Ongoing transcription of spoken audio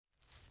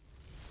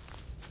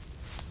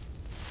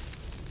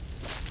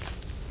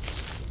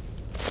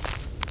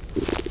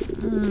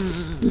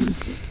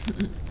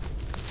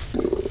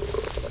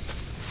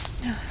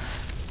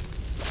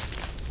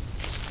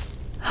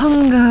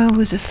Hunger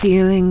was a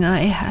feeling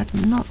I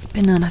had not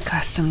been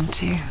unaccustomed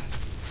to.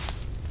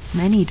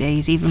 Many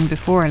days, even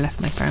before I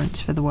left my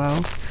parents for the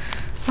world,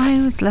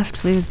 I was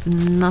left with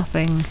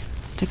nothing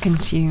to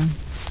consume.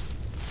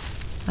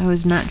 I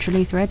was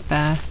naturally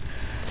threadbare.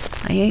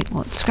 I ate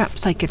what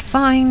scraps I could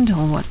find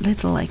or what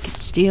little I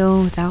could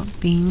steal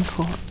without being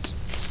caught.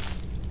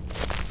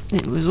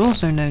 It was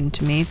also known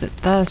to me that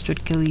thirst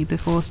would kill you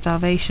before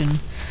starvation,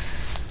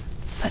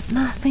 but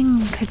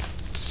nothing could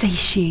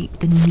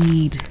satiate the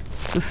need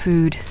for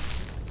food.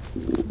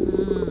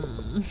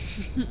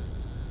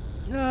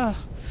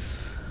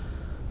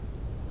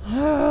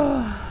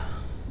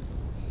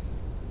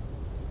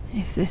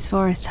 If this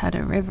forest had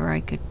a river,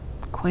 I could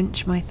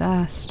quench my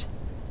thirst.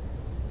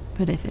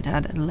 But if it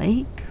had a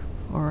lake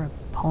or a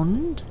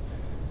pond,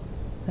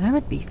 there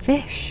would be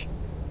fish.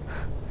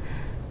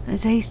 A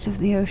taste of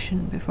the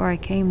ocean before I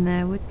came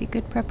there would be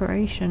good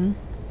preparation.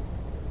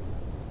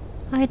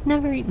 I had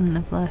never eaten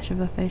the flesh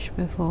of a fish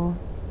before,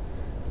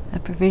 a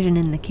provision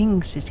in the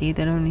king's city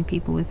that only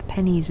people with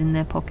pennies in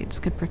their pockets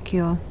could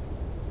procure.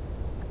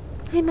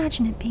 I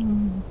imagine it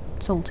being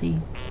salty.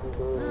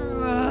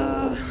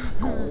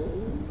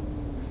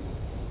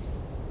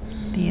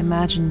 The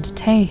imagined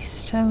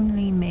taste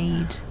only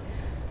made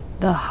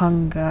the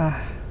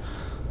hunger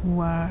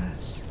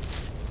worse.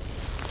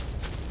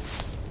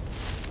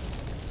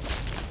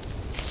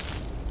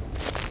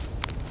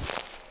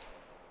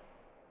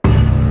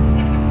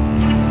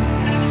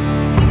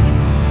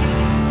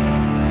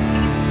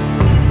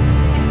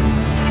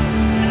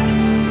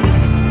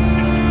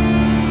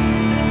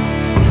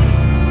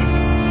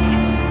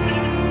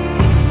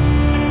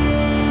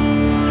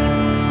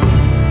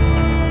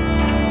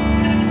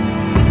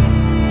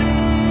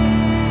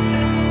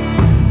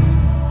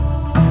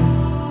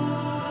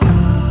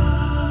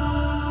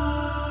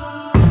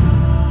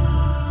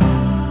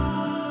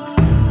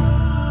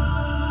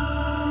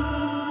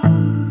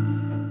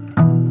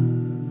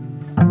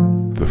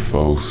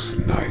 False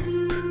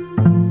Night.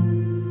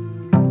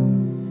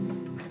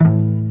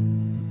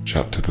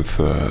 Chapter the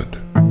 3rd.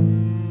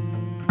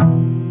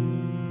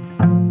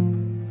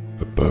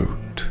 A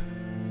boat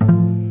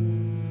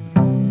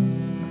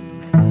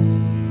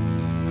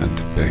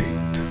and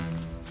bait.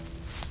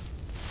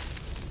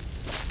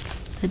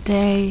 The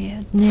day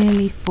had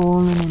nearly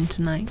fallen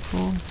into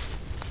nightfall,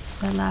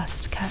 the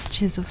last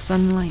catches of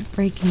sunlight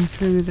breaking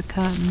through the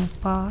curtain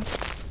of bark,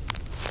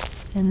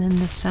 and then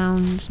the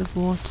sounds of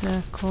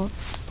water caught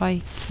by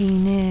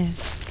keen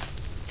ears.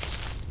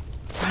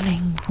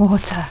 Running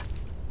water.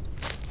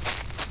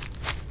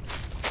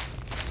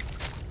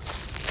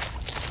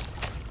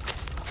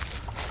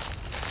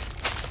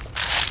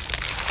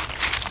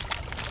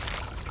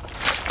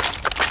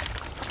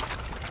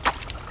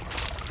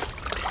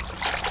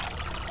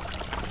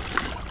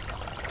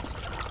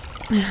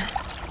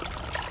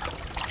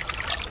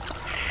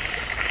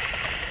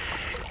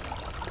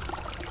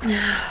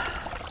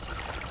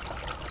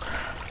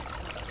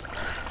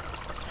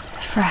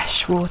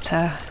 Fresh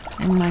water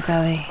in my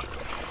belly.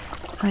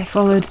 I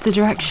followed the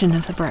direction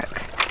of the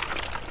brook.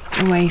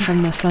 Away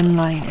from the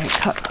sunlight, it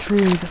cut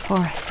through the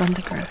forest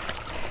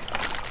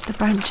undergrowth. The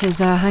branches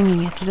are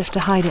hanging it as if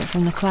to hide it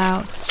from the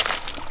clouds.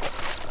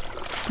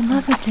 The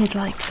mother did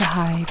like to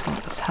hide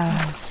what was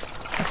hers,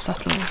 the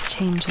subtle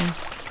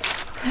changes.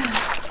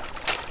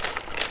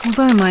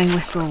 Although my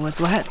whistle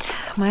was wet,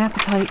 my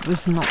appetite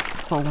was not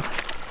full.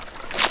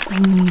 I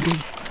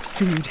needed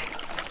food,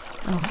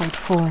 else I'd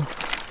fall.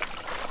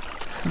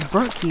 The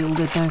brook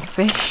yielded no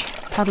fish,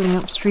 paddling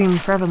upstream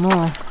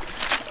forevermore.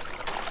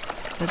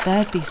 But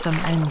there'd be some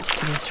end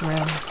to this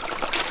rill.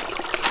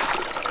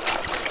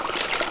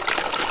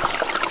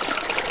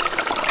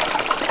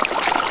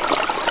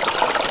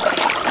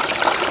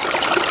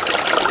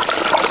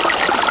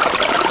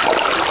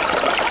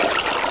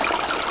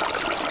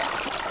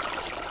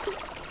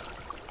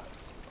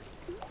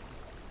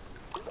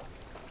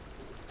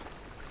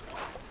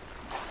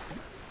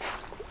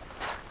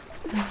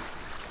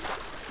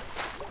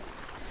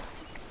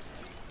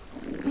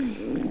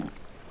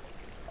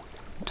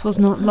 It was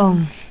not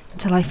long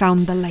till I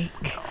found the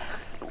lake.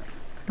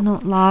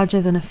 Not larger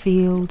than a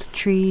field,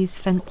 trees,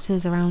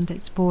 fences around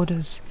its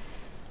borders.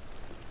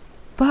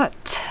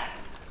 But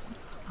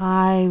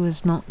I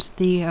was not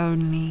the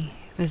only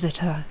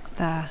visitor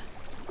there.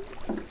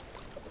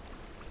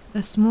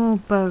 A small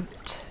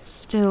boat,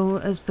 still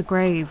as the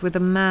grave, with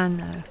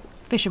a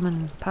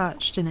fisherman,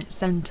 perched in its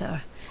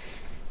centre.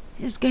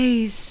 His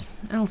gaze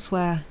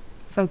elsewhere,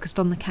 focused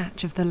on the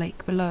catch of the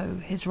lake below,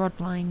 his rod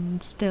line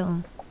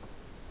still.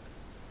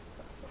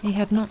 He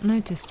had not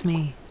noticed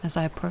me as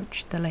I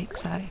approached the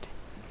lakeside.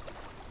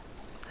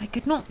 I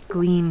could not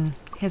glean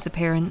his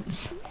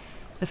appearance.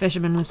 The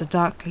fisherman was a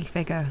darkly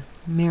figure,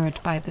 mirrored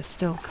by the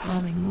still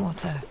calming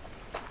water.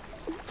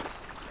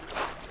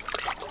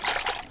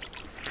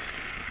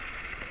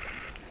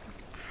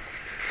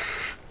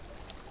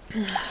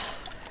 Do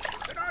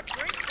not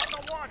drink from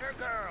the water,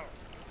 girl.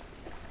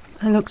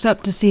 I looked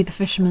up to see the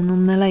fisherman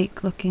on the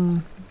lake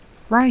looking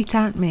right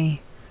at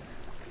me,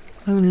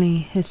 only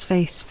his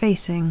face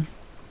facing,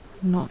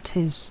 not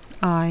his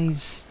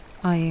eyes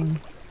eyeing.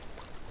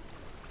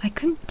 I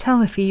couldn't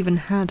tell if he even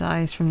had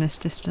eyes from this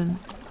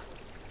distance.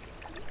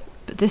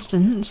 But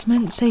distance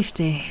meant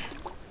safety.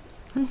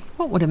 And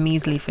what would a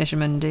measly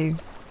fisherman do?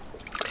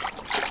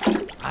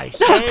 I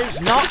says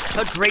not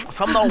to drink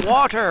from the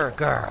water,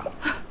 girl.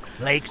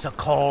 Lake's a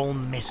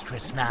calm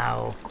mistress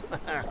now.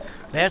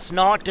 Best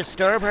not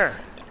disturb her.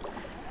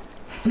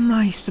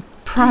 My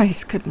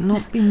surprise could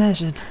not be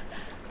measured.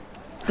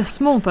 The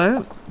small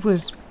boat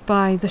was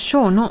by the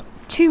shore, not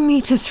 2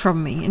 meters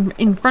from me,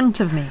 in front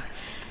of me.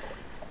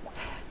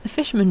 The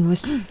fisherman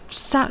was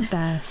sat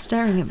there,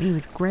 staring at me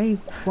with grey,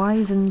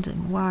 wizened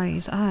and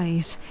wise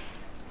eyes.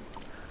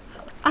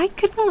 I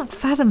could not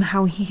fathom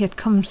how he had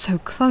come so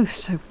close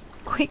so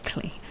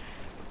quickly.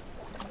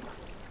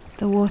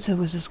 The water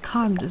was as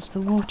calm as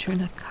the water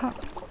in a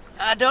cup.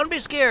 Don't be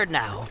scared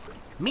now.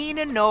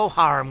 Meaning no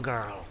harm,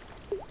 girl.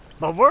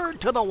 But word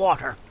to the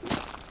water.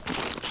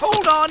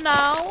 Hold on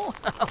now.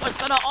 I was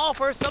gonna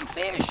offer some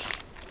fish.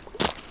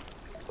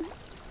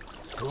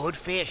 Good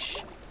fish.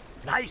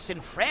 Nice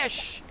and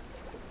fresh.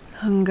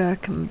 Hunger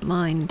can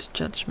blind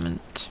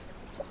judgment.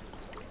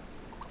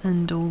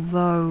 And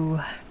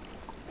although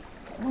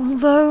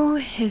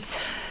his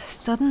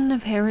sudden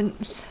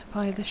appearance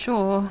by the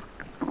shore...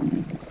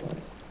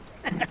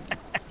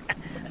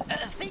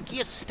 Think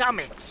your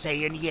stomach's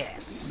saying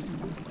yes.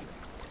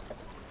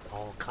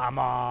 Oh, come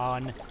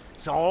on.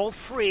 It's all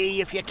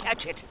free if you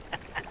catch it.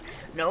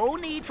 No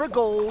need for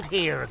gold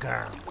here,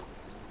 girl.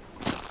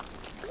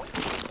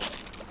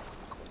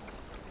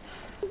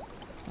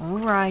 All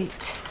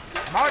right.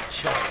 Smart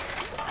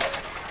choice.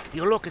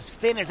 You look as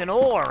thin as an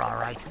oar, all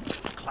right.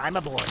 Climb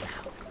aboard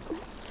now.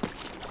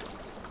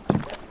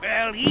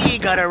 Well, ye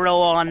got a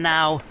row on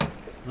now.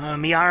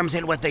 Me arms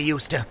ain't what they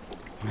used to.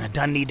 I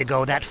don't need to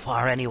go that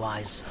far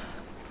anyways.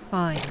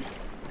 Fine.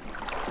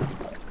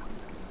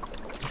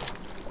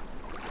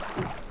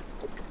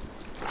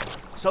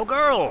 So,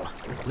 girl,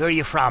 where are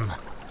you from?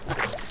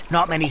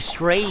 Not many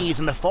strays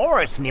in the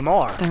forest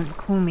anymore. Don't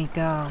call me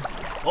girl.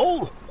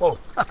 Oh,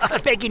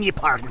 begging your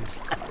pardons.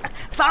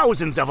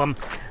 Thousands of them.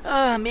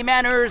 Me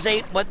manners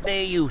ain't what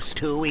they used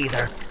to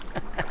either.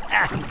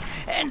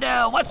 And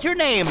what's your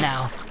name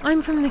now?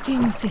 I'm from the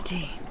King's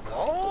City.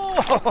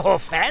 Oh,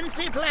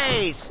 fancy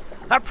place.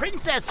 A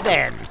princess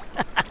then.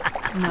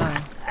 No.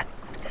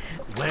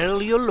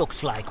 Well, you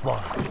looks like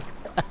one.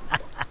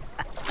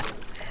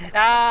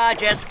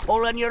 Just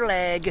pulling your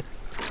leg.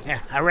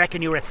 I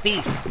reckon you're a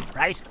thief,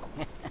 right?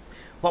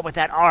 What with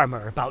that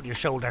armor about your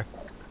shoulder?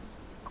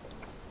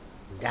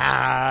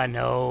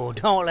 No,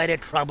 don't let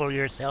it trouble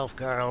yourself,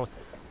 girl.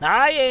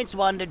 I ain't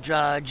one to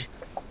judge.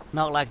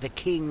 Not like the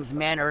king's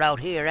men are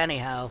out here,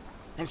 anyhow.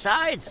 And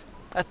besides,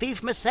 a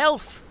thief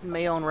myself, in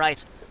my own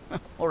right.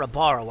 Or a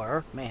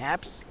borrower,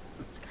 mayhaps.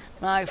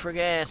 I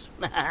forget.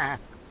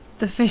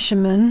 The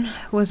fisherman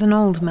was an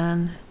old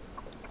man,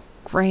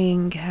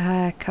 greying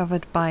hair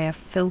covered by a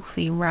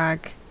filthy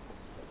rag.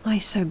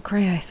 Eyes so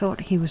grey I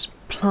thought he was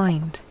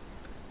blind.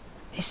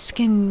 His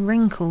skin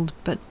wrinkled,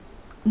 but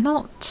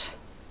not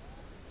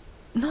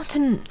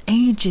an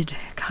aged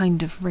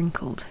kind of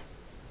wrinkled.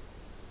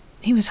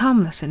 He was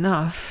harmless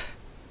enough,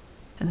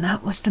 and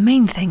that was the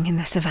main thing in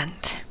this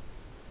event.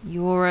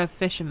 You're a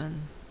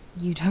fisherman.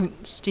 You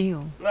don't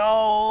steal.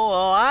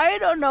 Oh, I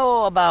don't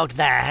know about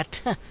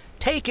that.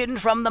 Taken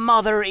from the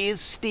mother is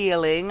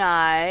stealing,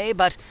 aye,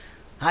 but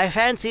I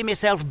fancy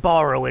myself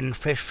borrowing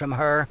fish from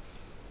her.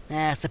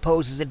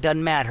 Supposes it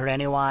doesn't matter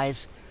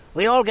anyways.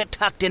 We all get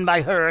tucked in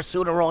by her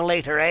sooner or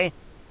later, eh?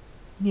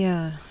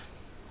 Yeah.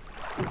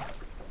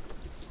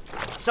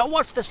 So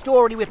what's the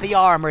story with the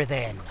armor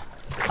then?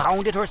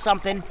 Found it or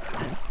something?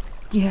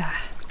 Yeah.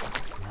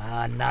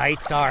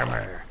 Knight's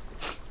armor.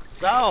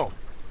 So,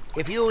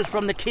 if you was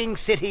from the King's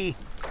City,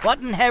 what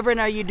in heaven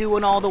are you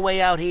doing all the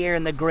way out here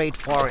in the great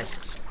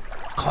forests?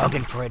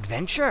 Cogging for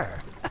adventure?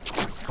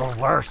 Or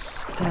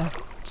worse?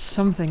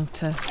 Something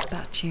to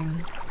that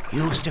tune.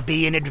 Used to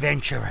be an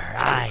adventurer,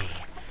 aye.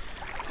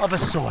 Of a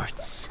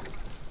sorts.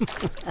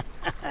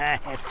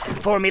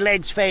 For me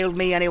legs failed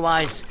me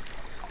anyways.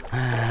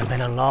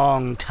 Been a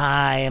long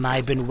time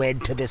I've been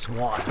wed to this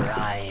water,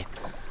 aye.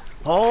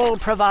 All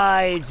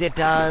provides it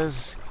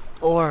does,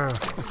 or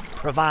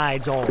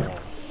provides all.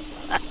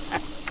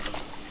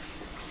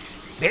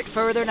 Bit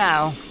further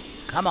now.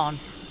 Come on.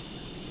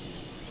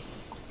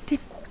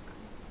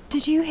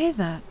 Did you hear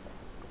that?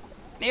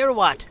 Hear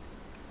what?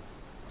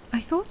 I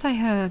thought I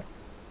heard...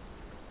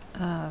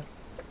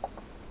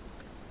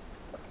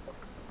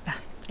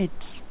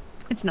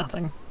 It's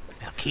nothing.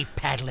 Now keep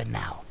paddling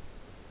now.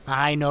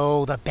 I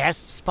know the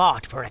best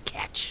spot for a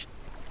catch.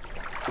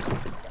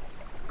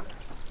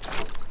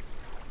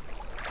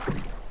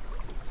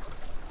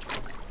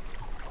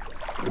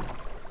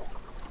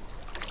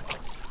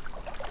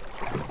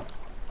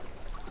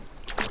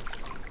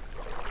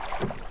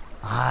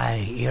 I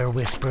hear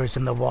whispers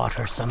in the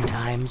water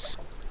sometimes.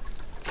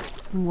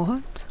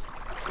 What?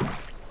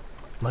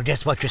 Well,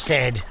 just what you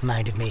said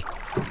minded me.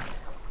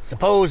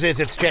 Supposes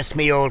it's just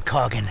me old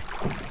coggin.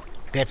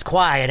 Gets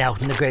quiet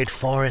out in the great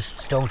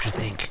forests, don't you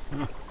think?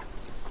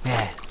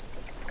 Yeah,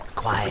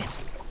 quiet.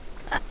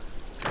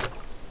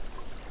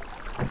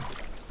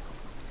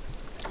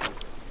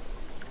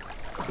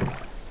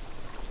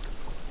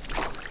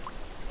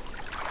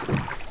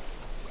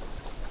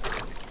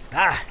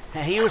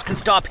 Yous can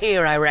stop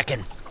here, I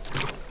reckon.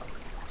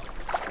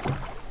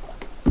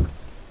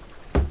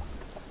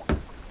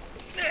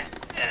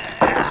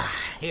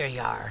 Here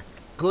you are.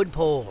 Good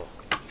pole.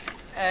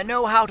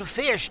 Know how to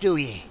fish, do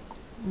ye?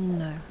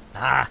 No.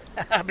 A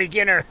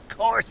beginner, of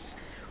course.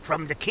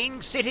 From the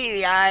King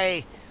City,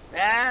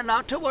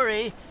 not to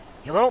worry.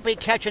 You won't be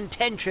catching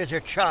tenches or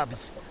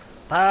chubs,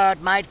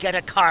 but might get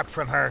a carp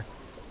from her.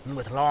 And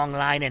with long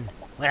lining,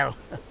 well,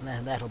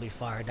 that'll be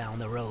far down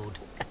the road.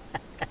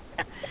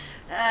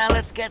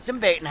 Let's get some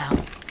bait now.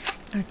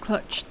 I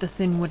clutched the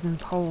thin wooden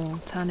pole,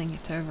 turning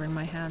it over in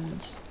my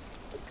hands.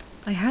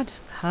 I had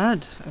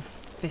heard of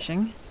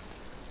fishing.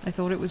 I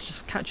thought it was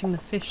just catching the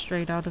fish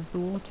straight out of the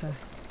water.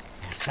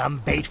 Some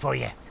bait for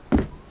you.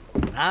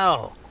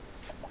 Now,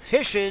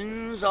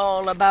 fishing's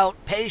all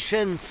about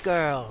patience,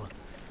 girl.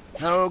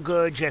 No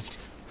good just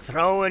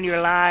throwing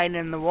your line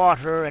in the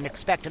water and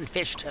expecting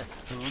fish to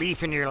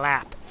leap in your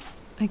lap.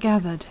 I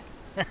gathered.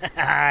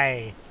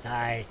 Aye.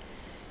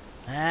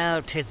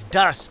 Well, 'tis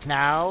dusk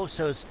now,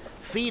 so's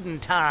feeding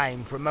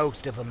time for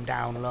most of 'em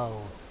down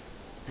low.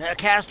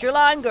 Cast your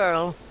line,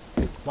 girl.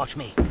 Watch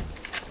me.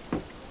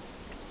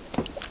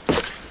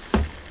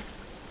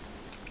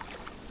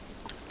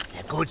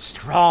 A good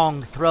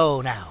strong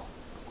throw now.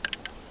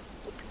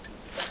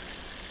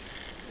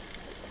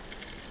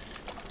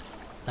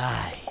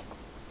 Aye,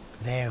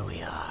 there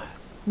we are.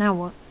 Now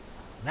what?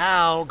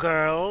 Now,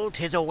 girl,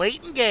 'tis a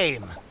waiting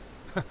game.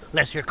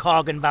 Less you're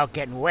cogging about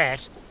getting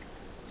wet.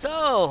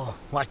 So,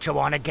 what you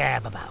want to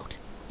gab about?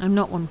 I'm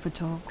not one for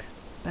talk.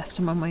 Best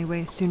I'm on my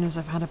way as soon as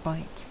I've had a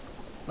bite.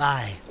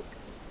 Aye.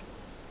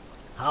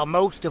 How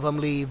most of 'em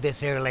leave this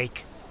here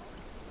lake.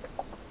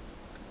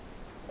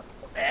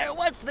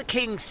 What's the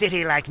King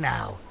City like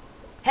now?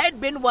 Had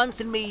been once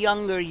in me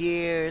younger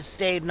years,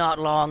 stayed not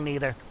long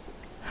neither.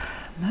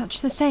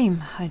 Much the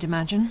same, I'd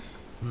imagine.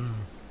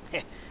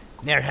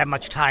 Ne'er had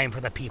much time for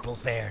the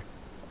peoples there.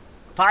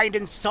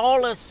 Finding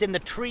solace in the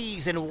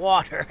trees and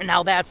water,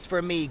 now that's for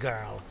me,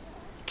 girl.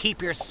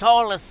 Keep your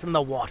solace in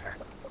the water.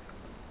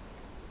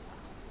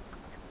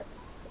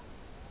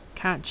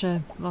 Catch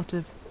a lot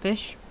of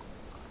fish?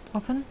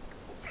 Often?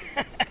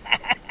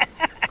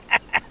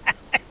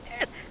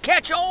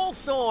 Catch all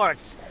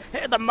sorts.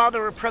 The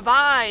mother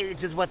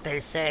provides, is what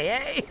they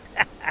say,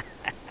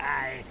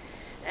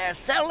 eh?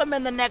 Sell them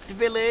in the next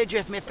village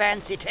if me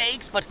fancy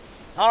takes, but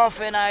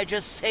often I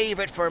just save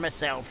it for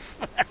myself.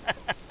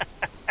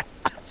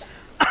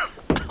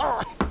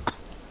 Oh,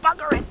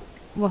 bugger it.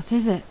 What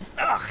is it?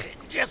 Ugh,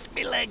 just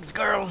me legs,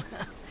 girl.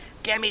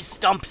 Gimme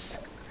stumps.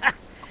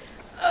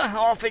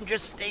 Often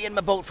just stay in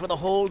my boat for the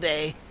whole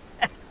day.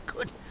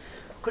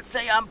 Could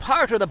say I'm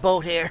part of the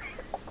boat here.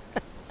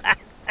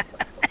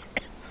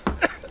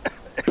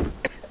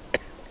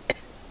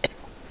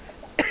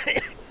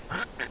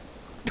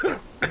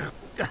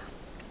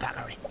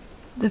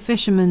 The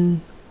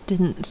fisherman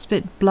didn't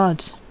spit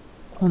blood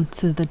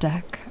onto the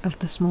deck of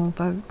the small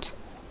boat.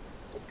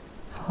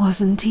 It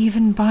wasn't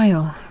even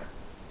bile.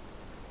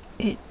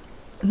 It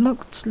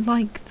looked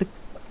like the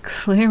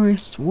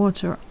clearest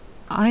water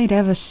I'd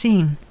ever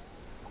seen.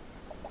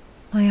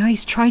 My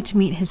eyes tried to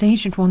meet his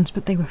ancient ones,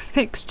 but they were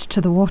fixed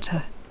to the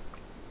water.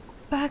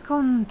 Back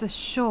on the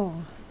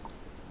shore.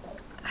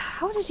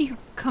 How did you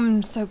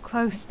come so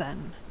close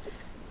then?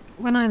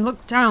 When I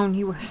looked down,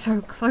 you were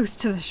so close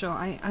to the shore.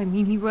 I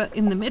mean, you were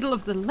in the middle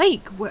of the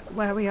lake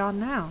where we are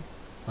now.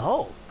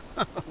 Oh,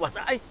 was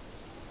I?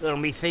 Well,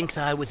 methinks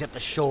I was at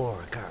the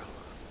shore, girl.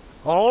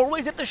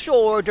 Always at the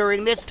shore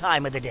during this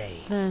time of the day.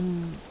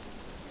 Then,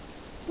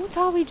 what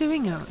are we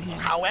doing out here?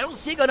 How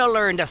else you gonna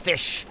learn to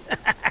fish?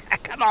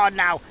 Come on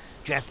now,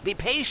 just be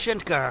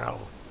patient,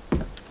 girl.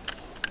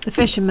 The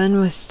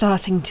fisherman was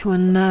starting to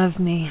unnerve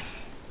me,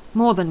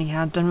 more than he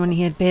had done when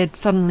he had appeared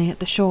suddenly at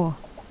the shore.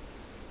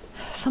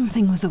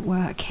 Something was at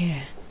work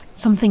here,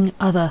 something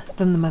other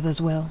than the mother's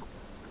will.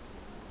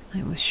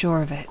 I was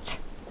sure of it.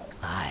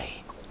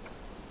 Aye,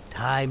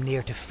 time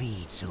near to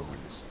feed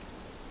soons.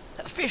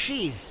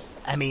 Fishies,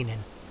 I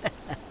meanin'.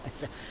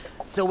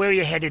 So where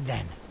you headed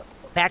then?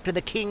 Back to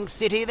the King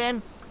City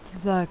then?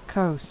 The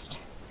coast.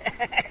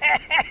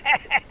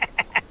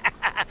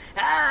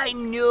 I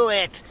knew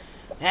it.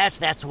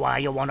 That's why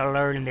you want to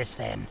learn this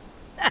then.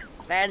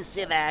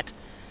 Fancy that.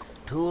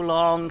 Too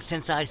long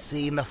since I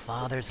seen the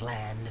father's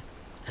land.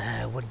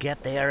 I would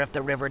get there if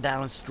the river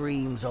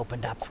downstream's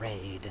opened up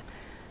frayed.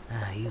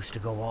 I used to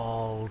go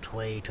all the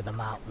way to the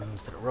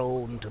mountains that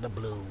rolled into the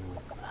blue.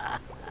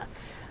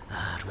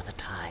 It was a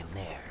time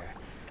there.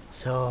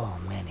 So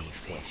many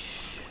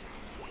fish.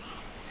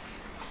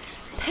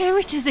 There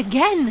it is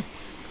again!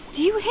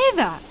 Do you hear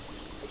that?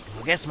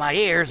 I guess my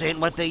ears ain't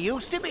what they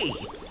used to be.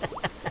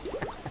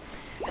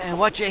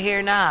 What you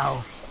hear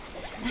now?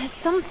 There's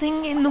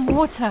something in the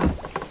water.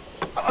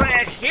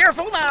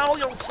 Careful now,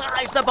 you'll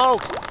size the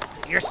boat.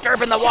 You're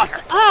disturbing the water.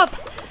 Shut up!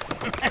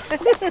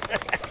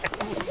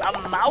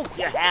 Some mouth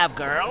you have,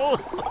 girl.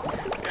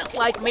 Just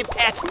like me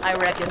pet, I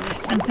reckon. There's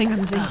something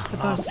underneath the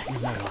boat.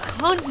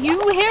 No, Can't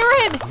you hear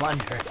it? I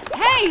wonder.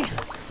 Hey!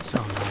 So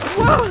long.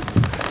 Whoa!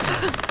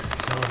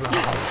 So long.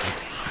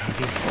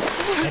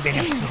 I've been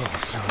here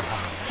so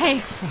long.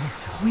 Hey,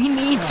 we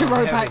need to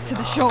row back to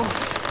the shore.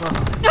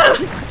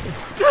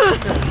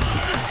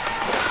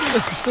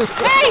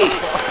 Hey!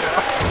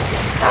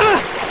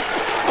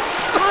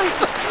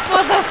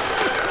 Mother!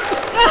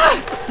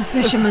 The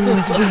fisherman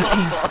was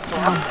weeping,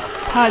 down,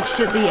 perched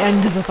at the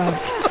end of the boat.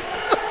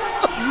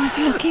 He was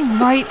looking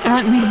right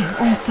at me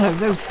also,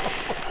 those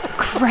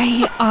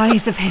grey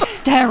eyes of his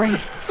staring,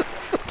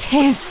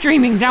 tears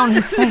streaming down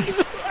his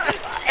face.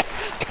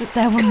 But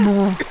there were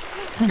more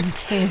than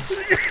tears.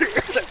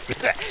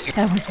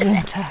 There was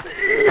water.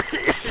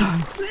 So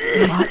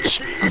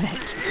much of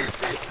it.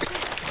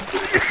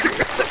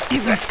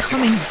 It was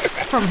coming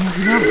from his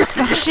mouth,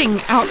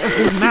 gushing out of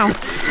his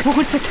mouth.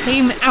 Water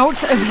came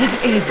out of his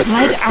ears,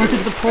 bled out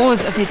of the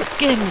pores of his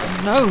skin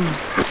and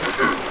nose.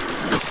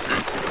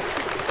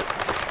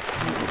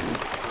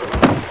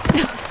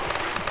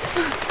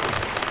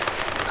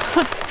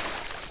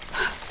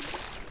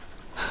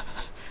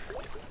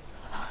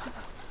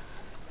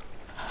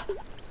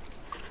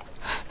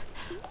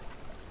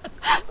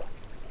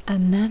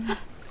 And then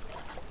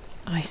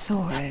I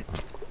saw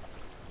it.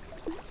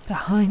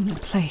 Behind the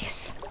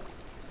place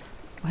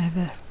where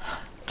the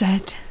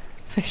dead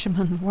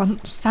fisherman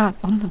once sat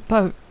on the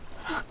boat,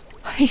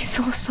 I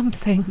saw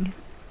something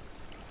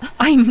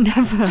I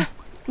never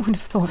would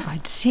have thought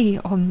I'd see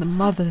on the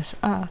Mother's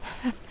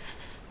Earth.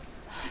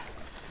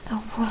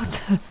 The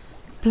water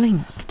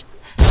blinked.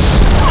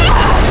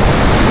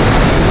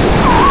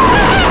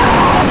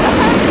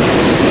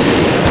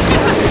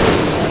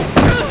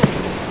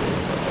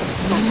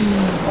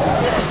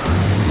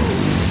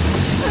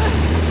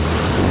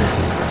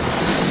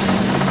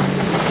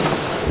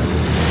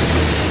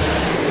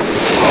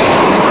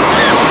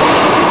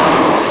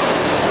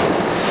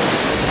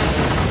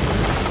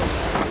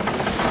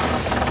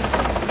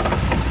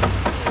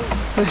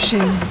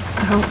 Pushing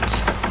out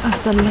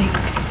of the lake,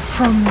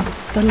 from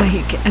the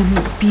lake,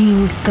 and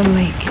being the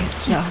lake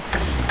itself.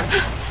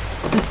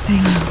 The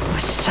thing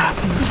was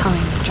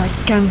serpentine,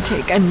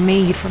 gigantic, and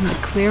made from the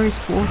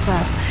clearest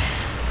water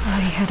I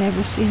had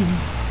ever seen.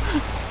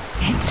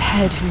 Its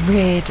head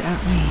reared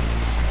at me,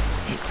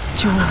 its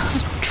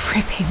jaws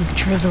dripping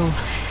drizzle,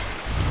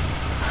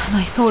 and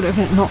I thought of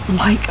it not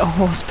like a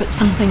horse, but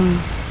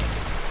something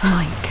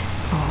like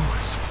a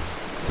horse.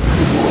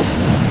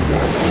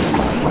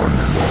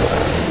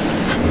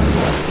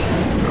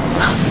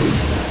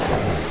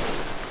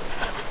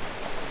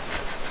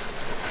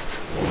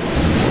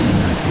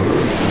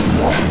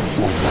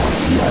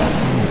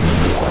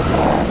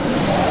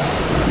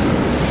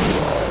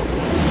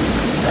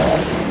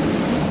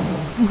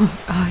 What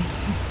are you?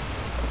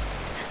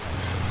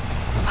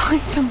 By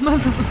the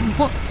Mother,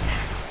 what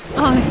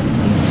are you?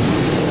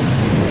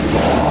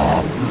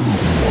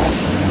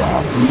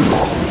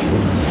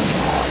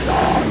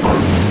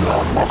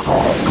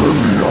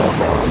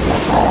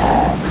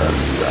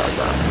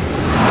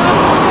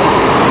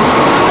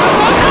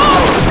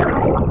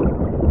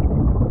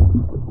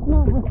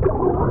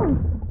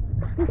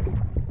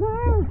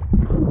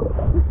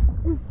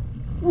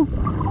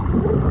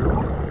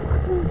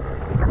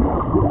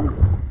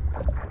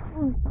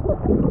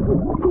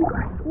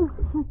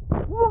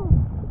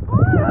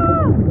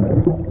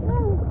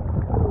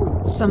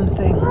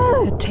 Something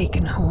had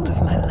taken hold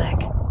of my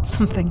leg.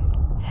 Something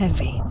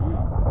heavy,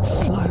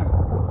 slow.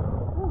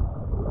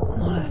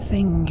 Not a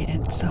thing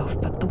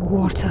itself, but the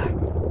water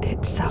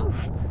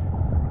itself.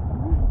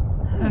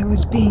 I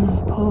was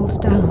being pulled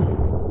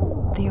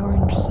down, the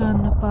orange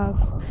sun above,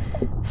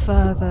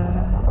 further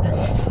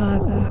and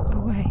further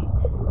away.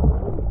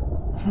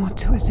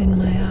 Water was in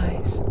my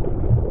eyes,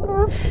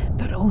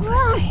 but all the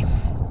same,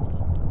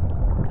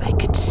 I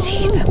could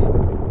see them.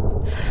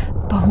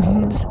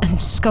 Bones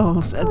and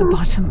skulls at the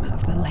bottom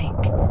of the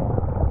lake.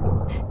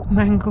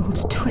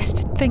 Mangled,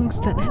 twisted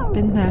things that had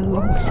been there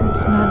long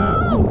since man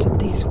had wandered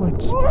these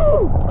woods.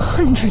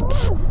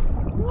 Hundreds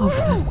of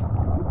them.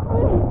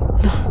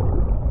 No.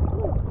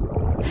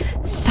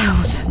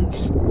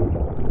 Thousands.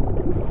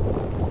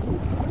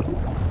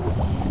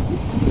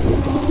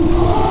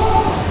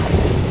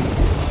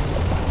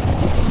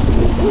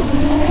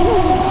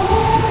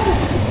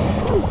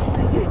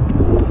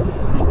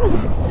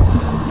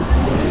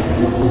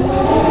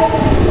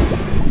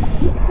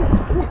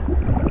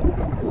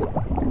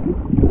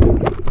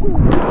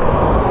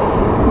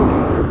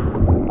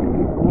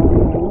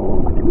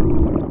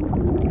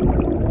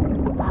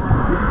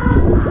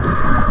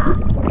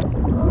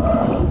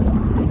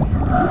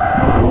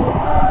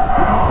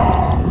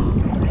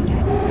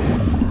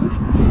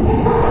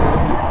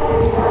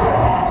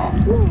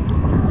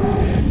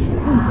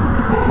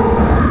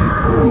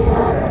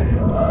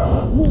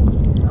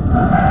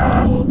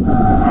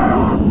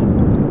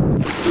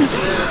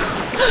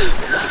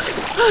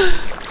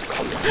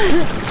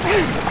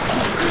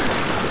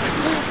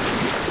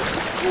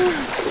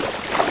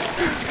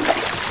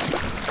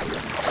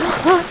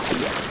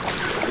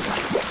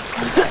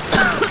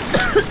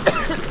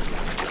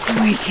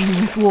 Waking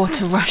with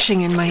water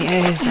rushing in my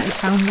ears, I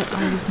found that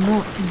I was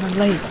not in the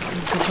lake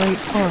of the great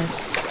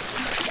forests,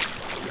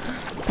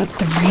 but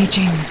the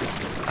raging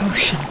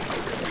ocean.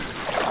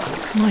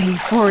 My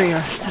euphoria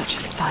of such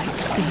a sight,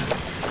 the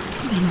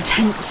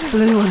intense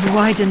blue and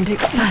widened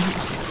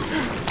expanse,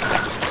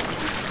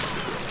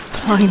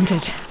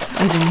 blinded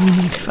by the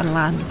need for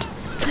land.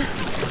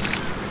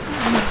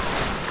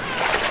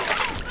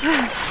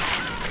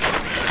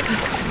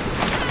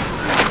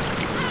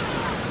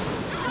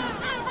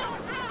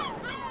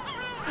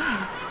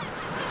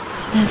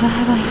 Never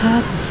had I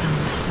heard the sound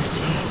of the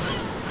sea.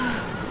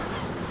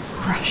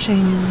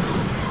 Rushing,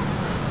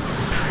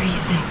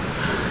 breathing.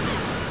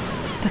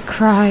 The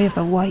cry of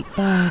a white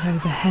bird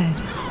overhead.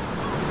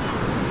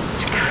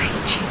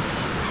 Screeching.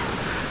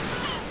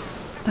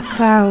 The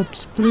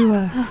clouds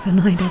bluer than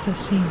I'd ever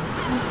seen.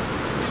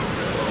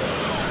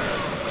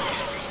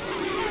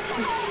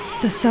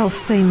 The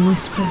self-same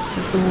whispers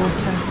of the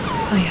water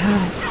I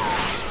heard.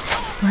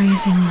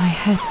 Raising my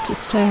head to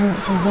stare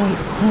at the white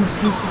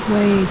horses of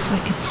waves I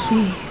could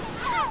see,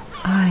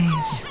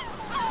 eyes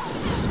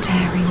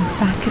staring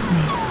back at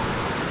me,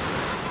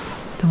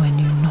 though I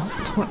knew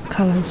not what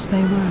colours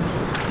they were.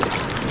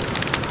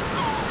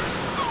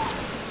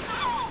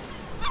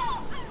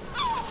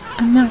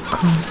 A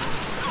mackerel.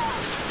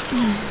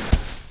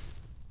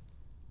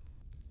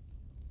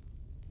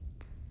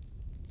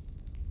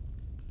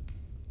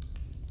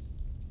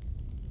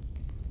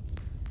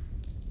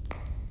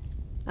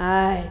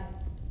 Aye.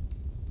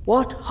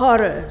 What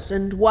horrors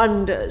and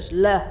wonders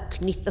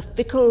lurk 'neath the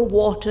fickle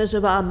waters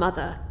of our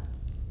mother.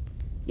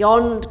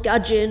 Yond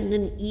gudgeon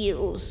and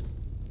eels,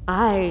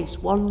 eyes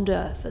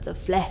wander for the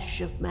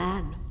flesh of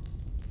man.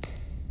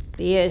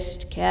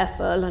 Beest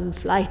careful and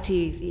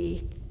flighty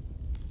thee.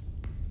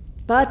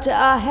 But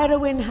our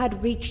heroine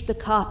had reached the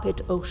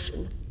carpet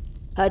ocean.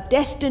 Her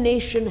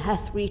destination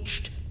hath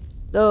reached,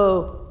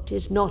 though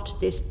 'tis not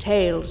this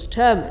tale's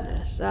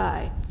terminus,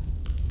 aye.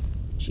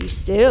 She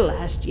still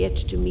has yet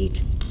to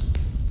meet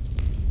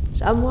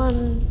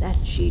someone that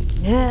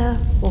she'd ne'er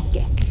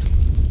forget.